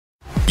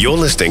You're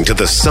listening to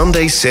the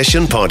Sunday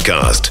Session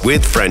podcast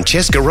with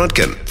Francesca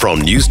Rudkin from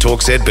News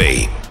Talk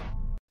ZB.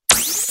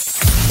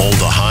 All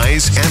the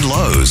highs and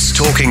lows,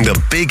 talking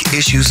the big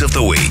issues of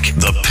the week.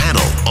 The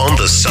panel on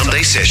the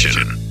Sunday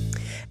Session.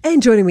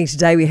 And joining me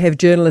today, we have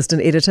journalist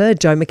and editor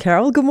Joe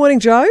McCarroll. Good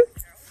morning, Joe.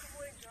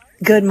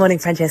 Good morning,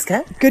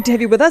 Francesca. Good to have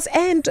you with us.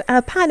 And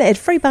partner at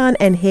Freebarn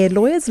and Hair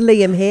Lawyers,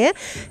 Liam here.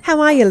 How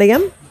are you,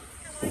 Liam?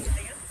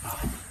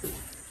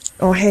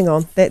 Oh, hang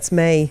on. That's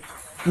me.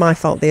 My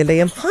fault there,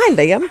 Liam. Hi,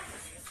 Liam.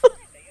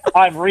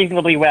 I'm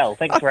reasonably well.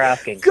 Thanks for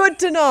asking. Good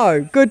to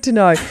know. Good to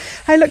know.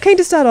 Hey, look, keen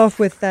to start off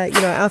with,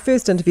 our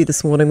first interview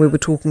this morning. We were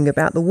talking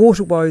about the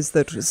water woes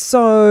that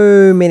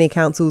so many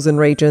councils and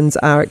regions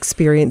are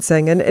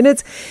experiencing. And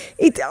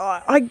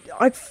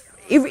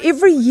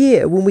every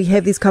year when we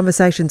have these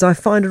conversations, I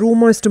find it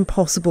almost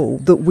impossible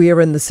that we're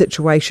in the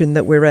situation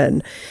that we're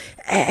in.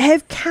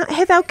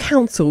 Have our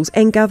councils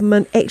and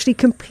government actually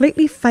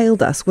completely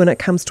failed us when it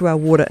comes to our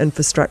water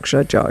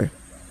infrastructure, Joe?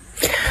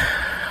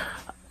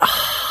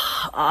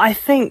 I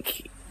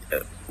think,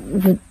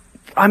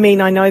 I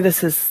know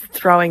this is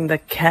throwing the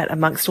cat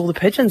amongst all the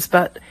pigeons,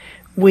 but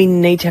we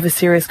need to have a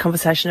serious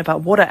conversation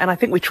about water. And I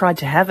think we tried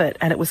to have it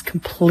and it was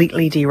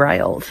completely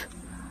derailed.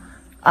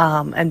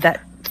 And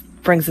that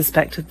brings us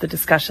back to the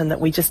discussion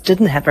that we just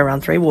didn't have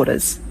around Three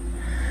Waters.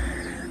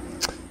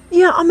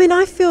 Yeah,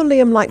 I feel,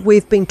 Liam, like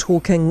we've been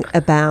talking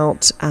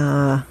about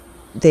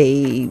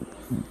the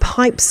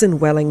pipes in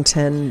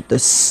Wellington, the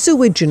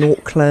sewage in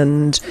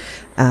Auckland.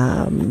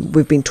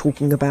 We've been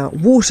talking about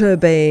water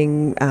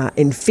being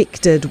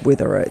infected,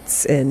 whether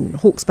it's in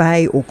Hawke's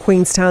Bay or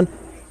Queenstown,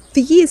 for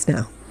years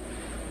now.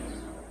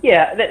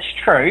 Yeah, that's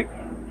true.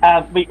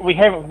 We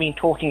haven't been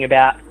talking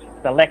about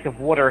the lack of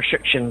water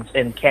restrictions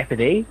in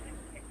Kapiti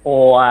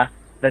or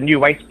the new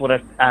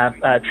wastewater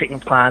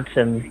treatment plant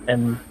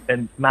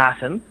in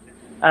Martin,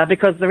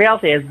 because the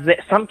reality is that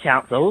some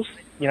councils,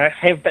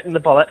 have bitten the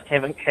bullet,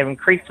 have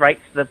increased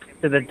rates to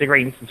the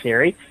degree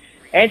necessary,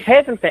 and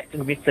have in fact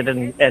invested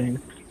in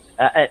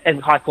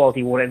high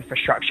quality water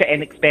infrastructure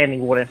and expanding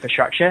water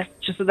infrastructure,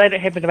 just so they don't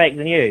happen to make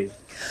the news.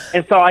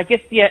 And so I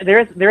guess there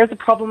is a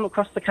problem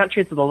across the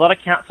country with a lot of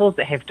councils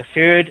that have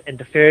deferred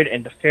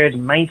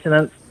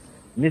maintenance,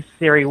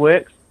 necessary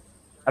works.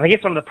 And I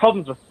guess one of the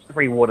problems with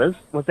Three Waters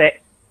was that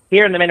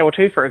here in the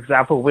Manawatu, for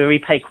example, where we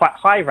pay quite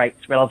high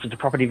rates relative to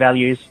property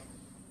values,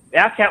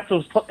 our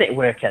councils put that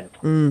work in.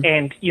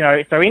 And,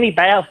 so any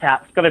bailout's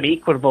got to be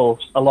equitable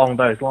along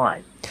those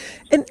lines.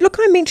 And look,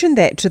 I mentioned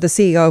that to the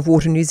CEO of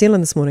Water New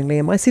Zealand this morning,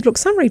 Liam. I said, look,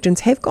 some regions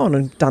have gone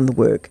and done the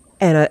work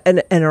and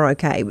are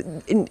okay.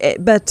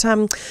 But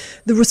the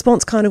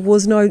response kind of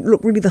was, no,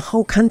 look, really the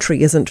whole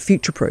country isn't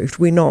future-proofed.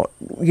 We're not,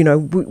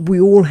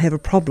 we all have a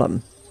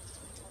problem.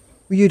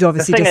 You'd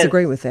obviously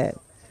disagree with that.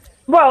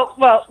 Well,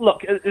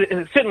 look,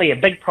 it's certainly a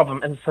big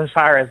problem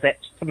insofar as that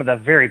some of the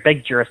very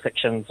big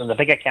jurisdictions and the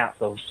bigger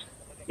councils,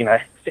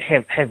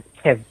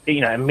 have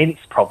immense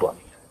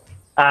problems.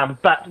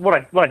 But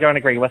what I don't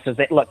agree with is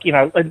that, look,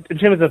 in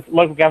terms of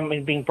local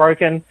government being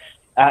broken,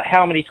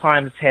 how many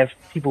times have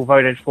people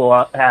voted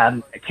for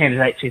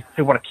candidates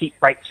who want to keep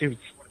rates, who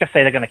just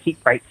say they're going to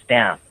keep rates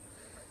down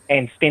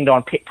and spend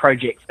on pet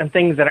projects and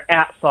things that are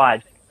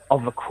outside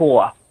of the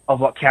core of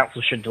what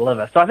councils should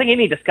deliver? So I think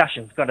any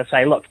discussion's got to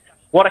say, look,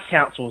 what are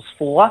councils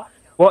for?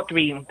 What do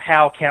we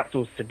empower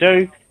councils to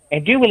do?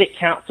 And do we let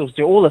councils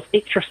do all this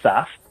extra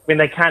stuff when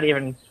they can't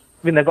even,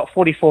 when they've got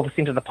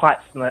 44% of the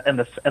pipes in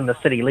the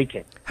city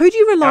leaking? Who do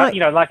you rely?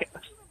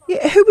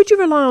 Who would you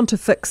rely on to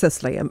fix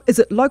this, Liam? Is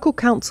it local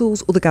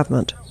councils or the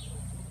government?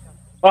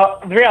 Well,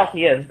 the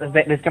reality is that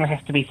there's going to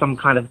have to be some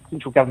kind of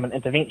central government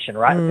intervention,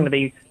 right? It's going to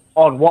be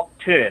on what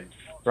terms,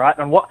 right?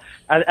 And what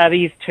are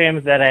these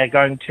terms that are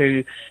going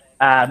to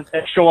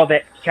ensure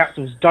that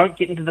councils don't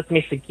get into this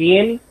mess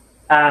again?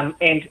 And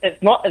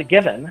it's not a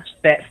given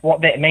that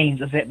what that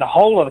means is that the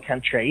whole of the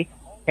country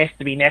has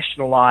to be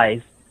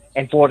nationalised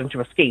and brought into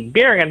a scheme,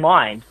 bearing in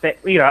mind that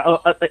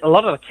a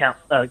lot of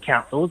the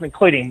councils,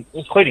 including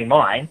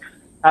mine,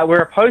 were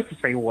opposed to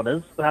Three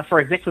Waters for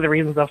exactly the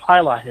reasons I've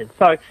highlighted.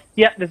 So,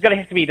 yeah, there's going to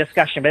have to be a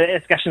discussion, but that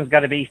discussion's got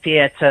to be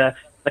fair to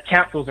the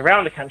councils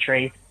around the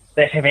country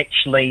that have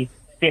actually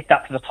stepped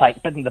up to the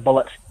plate, bitten the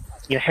bullet,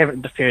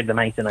 haven't deferred the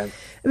maintenance.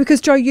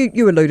 Because, Joe,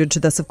 you alluded to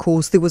this, of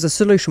course. There was a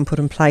solution put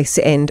in place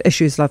and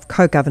issues like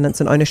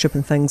co-governance and ownership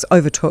and things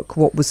overtook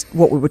what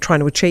we were trying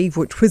to achieve,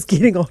 which was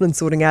getting on and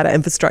sorting out our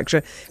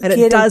infrastructure. And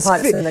it does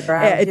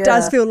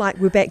feel like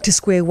we're back to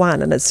square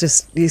one, and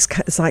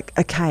it's like,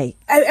 okay.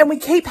 And we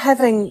keep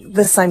having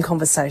the same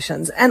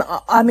conversations. And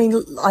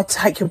I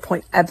take your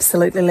point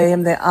absolutely,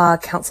 Liam. There are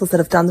councils that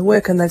have done the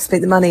work and they've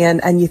spent the money,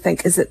 and you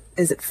think, is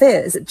it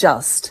fair? Is it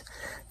just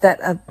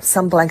that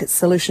some blanket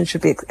solution should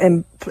be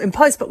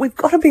imposed? But we've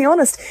got to be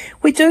honest,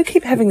 we do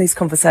keep having these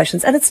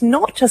conversations, and it's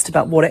not just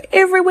about water.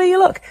 Everywhere you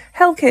look,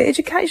 healthcare,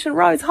 education,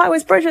 roads,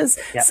 highways, bridges,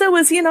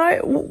 sewers,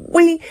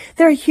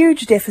 there are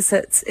huge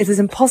deficits. It is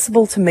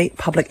impossible to meet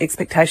public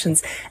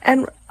expectations.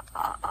 And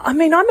I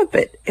mean, I'm a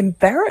bit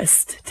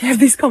embarrassed to have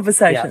these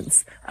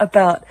conversations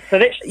about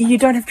you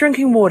don't have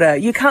drinking water,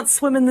 you can't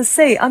swim in the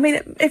sea. I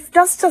mean, it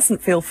just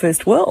doesn't feel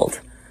first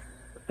world.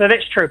 So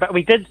that's true, but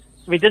we did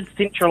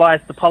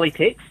centralise the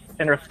polytechs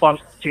in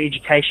response to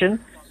education.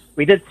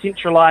 We did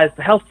centralise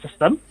the health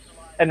system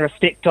in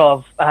respect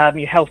of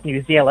Health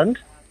New Zealand.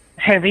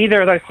 Have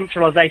either of those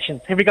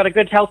centralisations, have we got a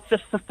good health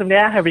system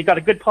now? Have we got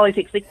a good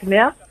polytech sector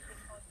now?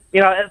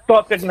 It's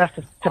not good enough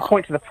to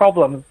point to the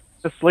problems.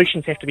 The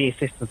solutions have to be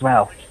assessed as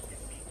well.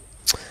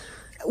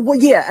 Well,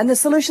 yeah, and the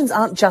solutions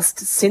aren't just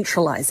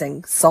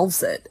centralising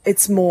solves it.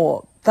 It's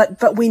more,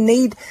 but we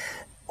need,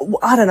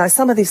 I don't know,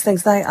 some of these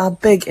things, they are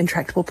big,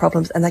 intractable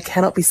problems and they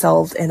cannot be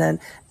solved in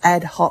an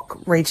ad hoc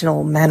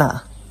regional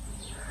manner.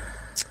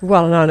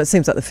 Well, no, and it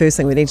seems like the first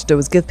thing we need to do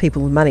is give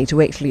people the money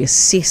to actually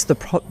assess the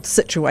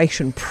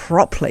situation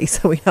properly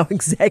so we know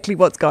exactly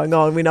what's going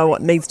on, we know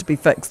what needs to be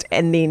fixed,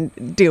 and then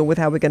deal with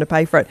how we're going to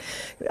pay for it.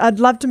 I'd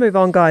love to move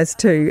on, guys,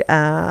 to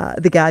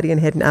The Guardian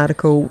had an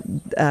article,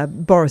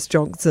 Boris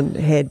Johnson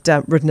had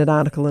written an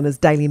article in his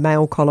Daily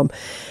Mail column,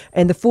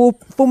 and the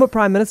former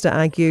Prime Minister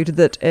argued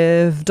that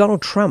if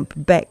Donald Trump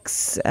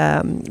backs,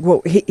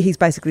 he's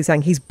basically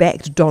saying he's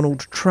backed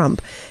Donald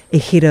Trump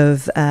ahead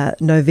of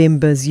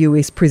November's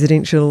US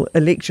presidential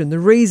election. The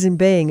reason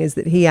being is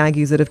that he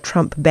argues that if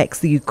Trump backs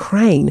the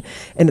Ukraine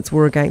in its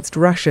war against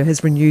Russia,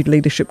 his renewed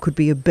leadership could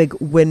be a big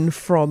win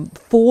for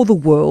the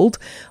world.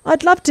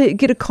 I'd love to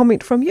get a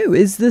comment from you.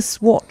 Is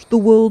this what the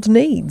world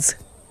needs?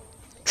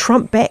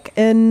 Trump back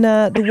in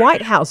the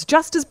White House,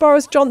 just as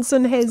Boris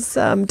Johnson has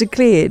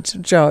declared,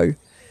 Joe?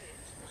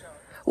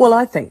 Well,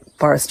 I think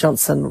Boris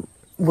Johnson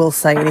will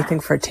say anything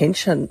for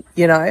attention,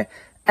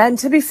 And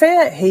to be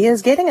fair, he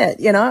is getting it.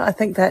 I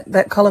think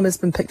that column has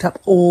been picked up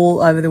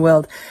all over the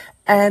world.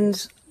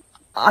 And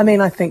I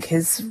mean, I think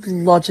his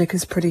logic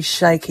is pretty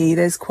shaky.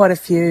 There's quite a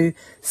few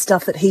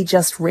stuff that he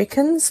just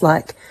reckons,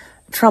 like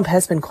Trump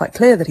has been quite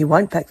clear that he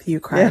won't back the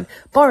Ukraine. Yeah.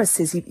 Boris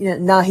says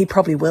he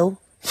probably will.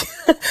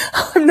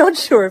 I'm not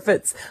sure if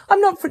it's, I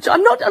mean,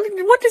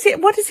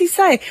 what does he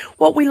say?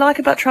 What we like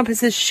about Trump is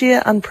his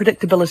sheer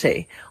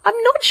unpredictability.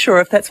 I'm not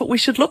sure if that's what we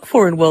should look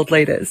for in world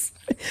leaders.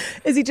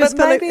 Is he just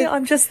maybe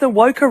I'm just the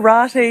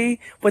wokerati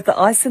with the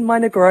ice in my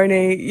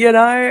Negroni.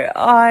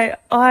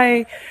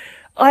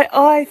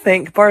 I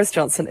think Boris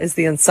Johnson is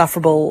the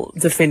insufferable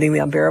defending the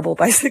unbearable,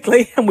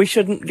 basically, and we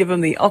shouldn't give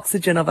him the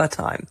oxygen of our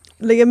time.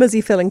 Liam, is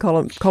he filling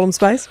column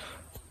space?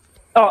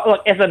 Oh,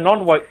 look, as a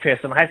non-woke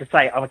person, I have to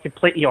say I'm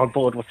completely on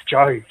board with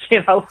Joe.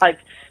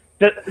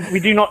 We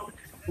do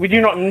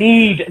not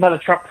need another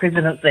Trump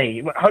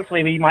presidency.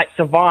 Hopefully we might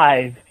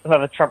survive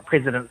another Trump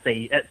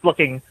presidency. It's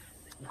looking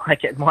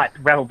like it might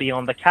well be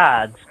on the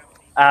cards,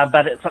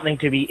 but it's something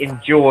to be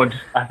endured,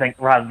 I think,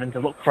 rather than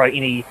to look for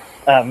any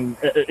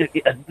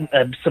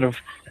sort of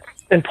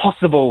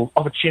impossible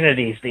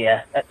opportunities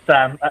there.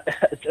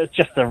 It's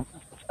just a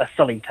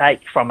silly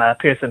take from a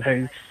person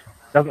who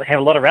doesn't have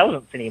a lot of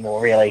relevance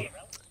anymore, really.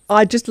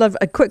 I just love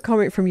a quick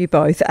comment from you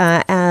both.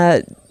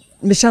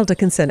 Michelle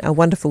Dickinson, a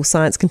wonderful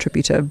science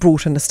contributor,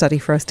 brought in a study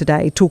for us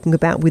today talking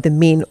about whether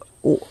men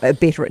are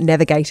better at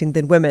navigating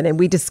than women. And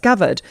we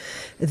discovered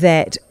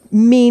that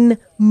men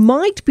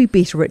might be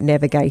better at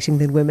navigating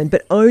than women,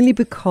 but only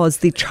because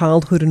their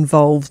childhood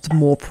involved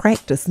more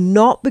practice,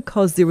 not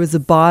because there is a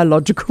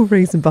biological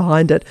reason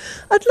behind it.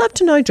 I'd love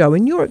to know, Joe,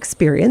 in your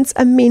experience,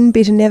 are men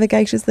better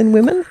navigators than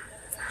women?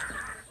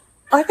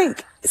 I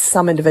think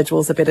some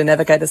individuals are better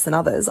navigators than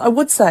others. I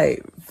would say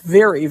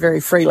very, very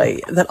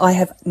freely that I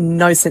have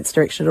no sense of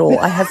direction at all.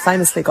 I have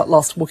famously got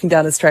lost walking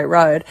down a straight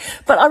road.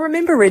 But I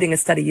remember reading a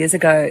study years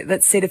ago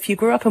that said if you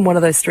grew up in one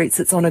of those streets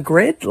that's on a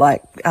grid,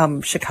 like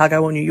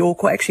Chicago or New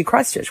York, or actually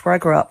Christchurch, where I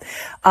grew up,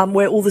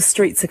 where all the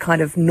streets are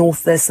kind of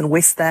north this and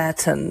west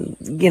that and,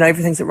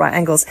 everything's at right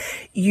angles,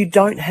 you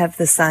don't have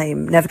the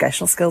same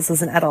navigational skills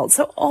as an adult.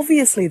 So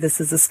obviously this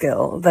is a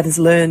skill that is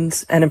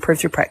learned and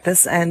improved through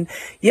practice. And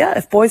yeah,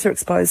 if boys are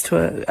exposed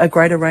to a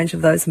greater range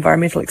of those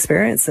environmental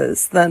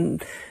experiences, then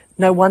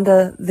no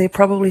wonder they're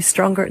probably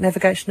stronger at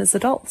navigation as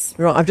adults.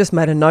 Right, I've just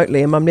made a note,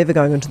 Liam. I'm never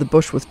going into the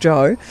bush with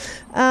Joe.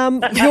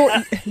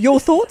 Your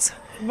thoughts?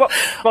 Well,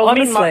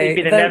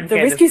 honestly, the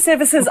rescue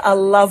services are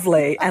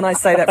lovely, and I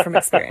say that from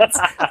experience.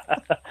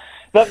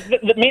 But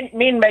the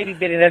men may be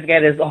better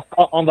navigators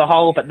on the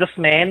whole, but this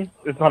man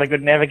is not a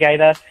good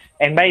navigator.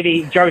 And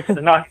maybe Joe's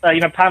nice.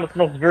 Palmerston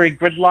North is very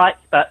grid-like,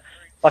 but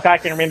like I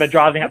can remember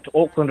driving up to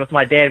Auckland with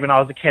my dad when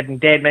I was a kid, and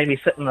Dad made me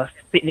sit in the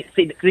seat next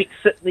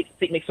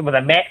to him with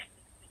a map,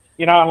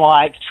 and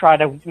like try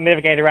to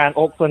navigate around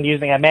Auckland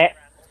using a map,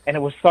 and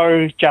it was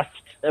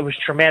it was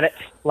traumatic.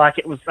 Like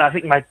it was, I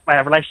think my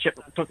relationship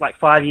took like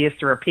 5 years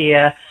to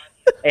repair,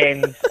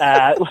 and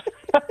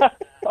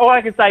all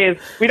I can say is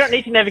we don't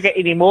need to navigate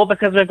anymore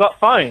because we've got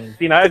phones,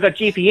 we've got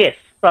GPS.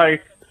 So,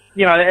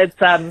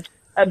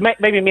 it's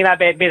maybe men are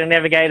better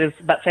navigators,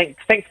 but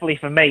thankfully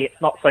for me,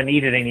 it's not so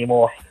needed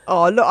anymore.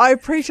 Oh, look, I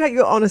appreciate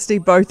your honesty,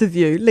 both of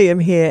you. Liam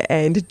here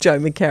and Joe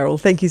McCarroll.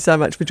 Thank you so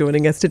much for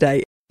joining us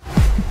today.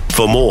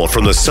 For more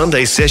from the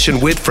Sunday Session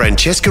with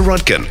Francesca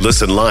Rudkin,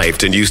 listen live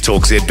to News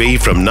Talk ZB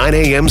from 9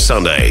 a.m.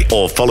 Sunday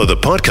or follow the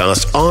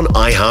podcast on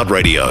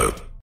iHeartRadio.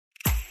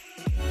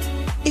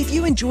 If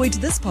you enjoyed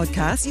this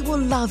podcast, you will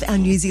love our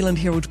New Zealand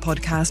Herald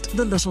podcast,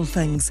 The Little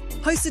Things,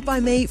 hosted by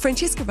me,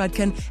 Francesca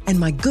Rudkin, and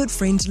my good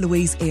friend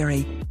Louise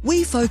Airy.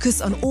 We focus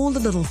on all the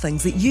little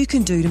things that you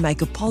can do to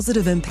make a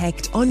positive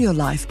impact on your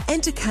life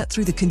and to cut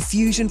through the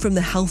confusion from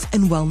the health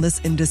and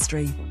wellness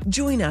industry.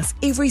 Join us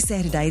every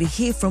Saturday to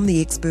hear from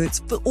the experts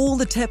for all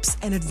the tips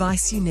and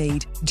advice you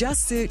need.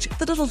 Just search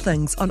The Little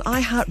Things on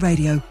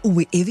iHeartRadio or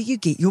wherever you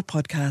get your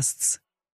podcasts.